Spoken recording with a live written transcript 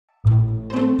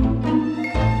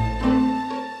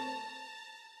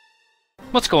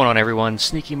What's going on, everyone?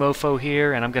 Sneaky Mofo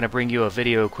here, and I'm going to bring you a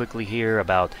video quickly here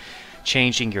about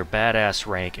changing your badass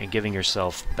rank and giving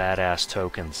yourself badass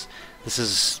tokens. This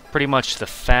is pretty much the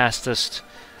fastest,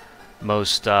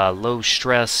 most low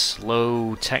stress,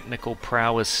 low technical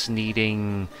prowess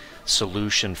needing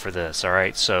solution for this.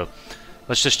 Alright, so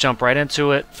let's just jump right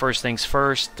into it. First things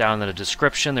first, down in the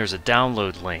description there's a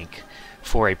download link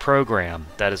for a program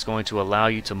that is going to allow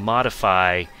you to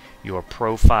modify your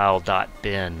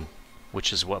profile.bin,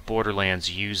 which is what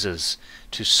Borderlands uses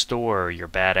to store your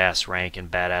badass rank and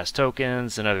badass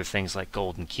tokens and other things like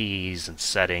golden keys and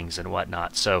settings and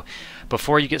whatnot. So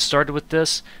before you get started with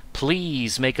this,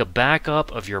 please make a backup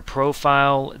of your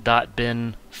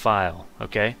profile.bin file,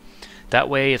 okay? That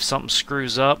way if something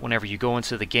screws up whenever you go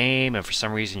into the game and for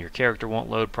some reason your character won't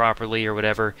load properly or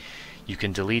whatever, you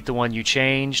can delete the one you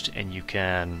changed and you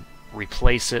can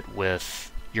replace it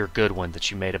with your good one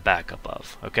that you made a backup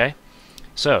of, okay?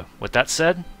 So, with that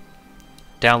said,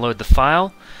 download the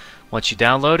file. Once you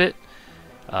download it,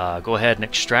 go ahead and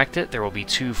extract it. There will be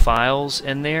two files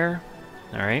in there.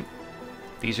 Alright,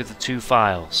 these are the two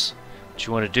files. What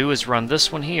you want to do is run this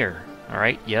one here.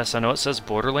 Alright, yes, I know it says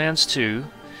Borderlands 2,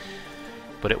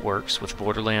 but it works with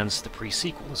Borderlands the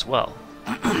pre-sequel as well.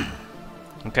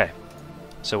 Okay,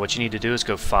 so what you need to do is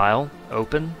go File,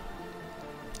 Open,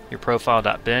 your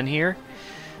profile.bin here.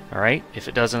 Alright, if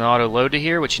it doesn't auto-load to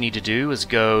here, what you need to do is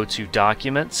go to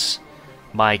Documents,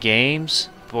 My Games,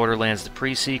 Borderlands the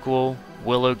Pre-Sequel,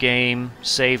 Willow Game,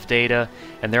 Save Data,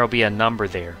 and there will be a number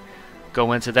there.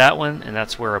 Go into that one, and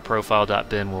that's where a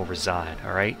profile.bin will reside.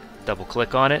 Alright,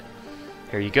 double-click on it.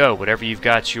 Here you go. Whatever you've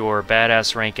got your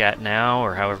badass rank at now,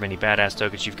 or however many badass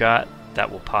tokens you've got,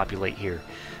 that will populate here.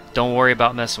 Don't worry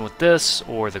about messing with this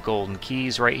or the golden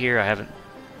keys right here. I haven't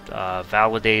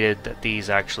validated that these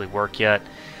actually work yet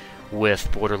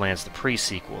with Borderlands the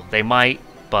pre-sequel. They might,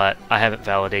 but I haven't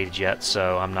validated yet,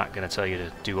 so I'm not going to tell you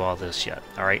to do all this yet.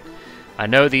 Alright, I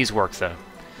know these work though.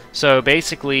 So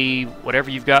basically, whatever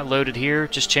you've got loaded here,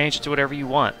 just change it to whatever you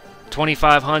want.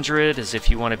 2500 is if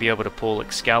you want to be able to pull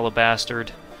Excalibastard.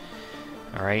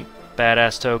 Alright,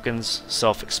 badass tokens,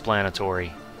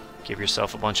 self-explanatory. Give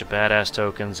yourself a bunch of badass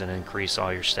tokens and increase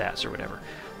all your stats or whatever.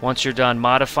 Once you're done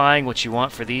modifying what you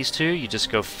want for these two, you just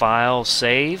go File,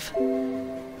 Save.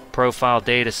 Profile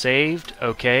data saved,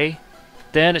 okay.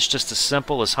 Then it's just as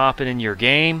simple as hopping in your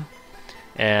game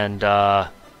and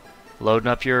loading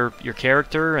up your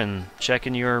character and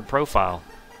checking your profile,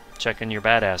 checking your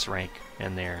badass rank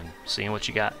in there and seeing what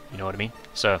you got, you know what I mean?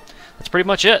 So that's pretty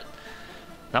much it.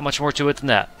 Not much more to it than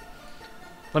that.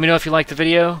 Let me know if you liked the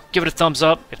video. Give it a thumbs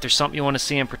up. If there's something you want to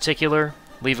see in particular,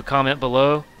 leave a comment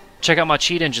below. Check out my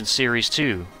Cheat Engine series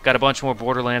too. Got a bunch more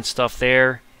Borderlands stuff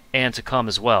there and to come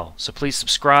as well. So please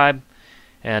subscribe,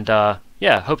 and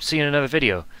yeah, hope to see you in another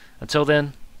video. Until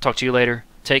then, talk to you later.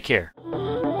 Take care.